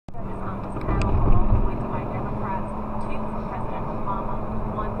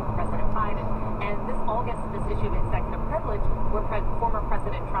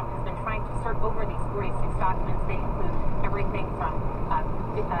has been trying to sort over these 46 documents. They include everything from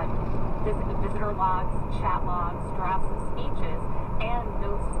visitor logs, chat logs, drafts of speeches, and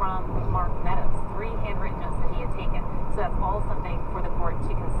notes from Mark Meadows, 3 handwritten notes that he had taken. So that's all something for the court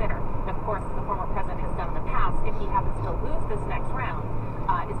to consider. And of course, the former president has done in the past, if he happens to lose this next round,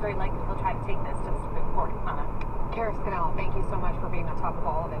 it's very likely he'll try to take this to the Supreme Court. Kara Scannell, thank you so much for being on top of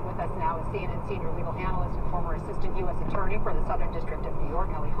all of it. With us now is CNN senior legal analyst and former assistant U.S. attorney for the Southern District of New York,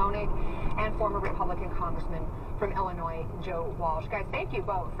 Ellie Honig, and former Republican congressman from Illinois, Joe Walsh. Guys, thank you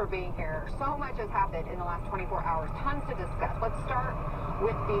both for being here. So much has happened in the last 24 hours. Tons to discuss. Let's start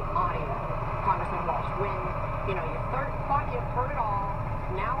with the audio. Congressman Walsh, when you thought you've heard it all,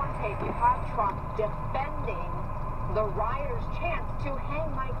 now on tape you have Trump defending the rioters' chance to hang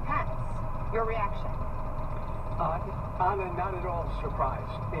Mike Pence. Your reaction? Anna, not at all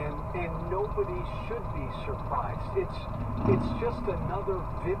surprised, and nobody should be surprised. It's just another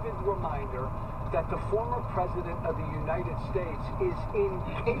vivid reminder that the former president of the United States is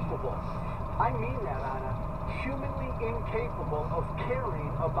incapable. I mean that, Anna. Humanly incapable of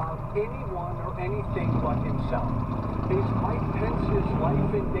caring about anyone or anything but himself. Is Mike Pence's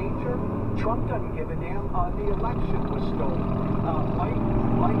life in danger? Trump doesn't give a damn. The election was stolen.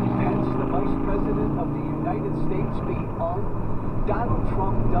 Mike Pence, the vice president of the United States, being armed. Donald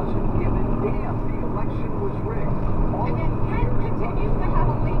Trump doesn't give a damn. The election was rigged. And then Pence continues to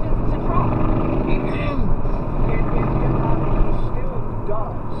have allegiance to Trump. And he still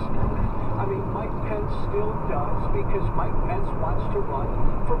does. I mean, Mike Pence still does, because Mike Pence wants to run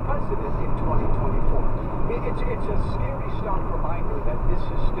for president in 2024. It's a scary, stark reminder that this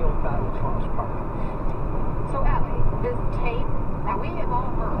is still Donald Trump's party. So, Ellie, this tape that we have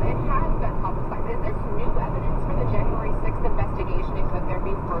all heard, it has been publicized. Is this new evidence for the January 6th investigation, and could there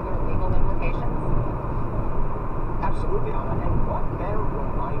be further legal implications? Absolutely, Anna. And what better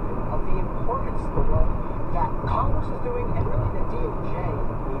reminder of the importance of the work that Congress is doing, and really the DOJ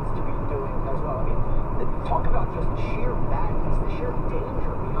needs to be doing as well. I mean, talk about just sheer madness, the sheer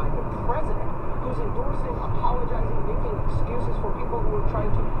danger behind the president who's endorsing, apologizing, making excuses for people who are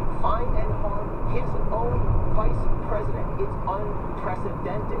trying to find and harm his own vice president. It's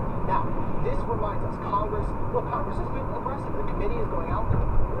unprecedented. Now, this reminds us, Congress has been aggressive. The committee is going out there,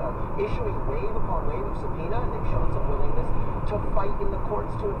 issuing wave upon wave of subpoena, and they've shown some willingness to fight in the courts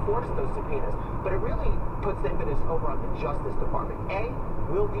to enforce those subpoenas. But it really puts the impetus over on the Justice Department. A,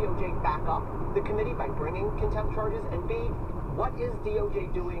 will DOJ back up the committee by bringing contempt charges? And B, what is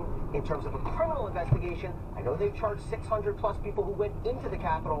DOJ doing in terms of a criminal investigation? I know they've charged 600 plus people who went into the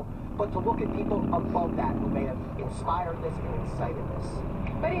Capitol, but to look at people above that who may have inspired this and incited this.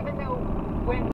 But even though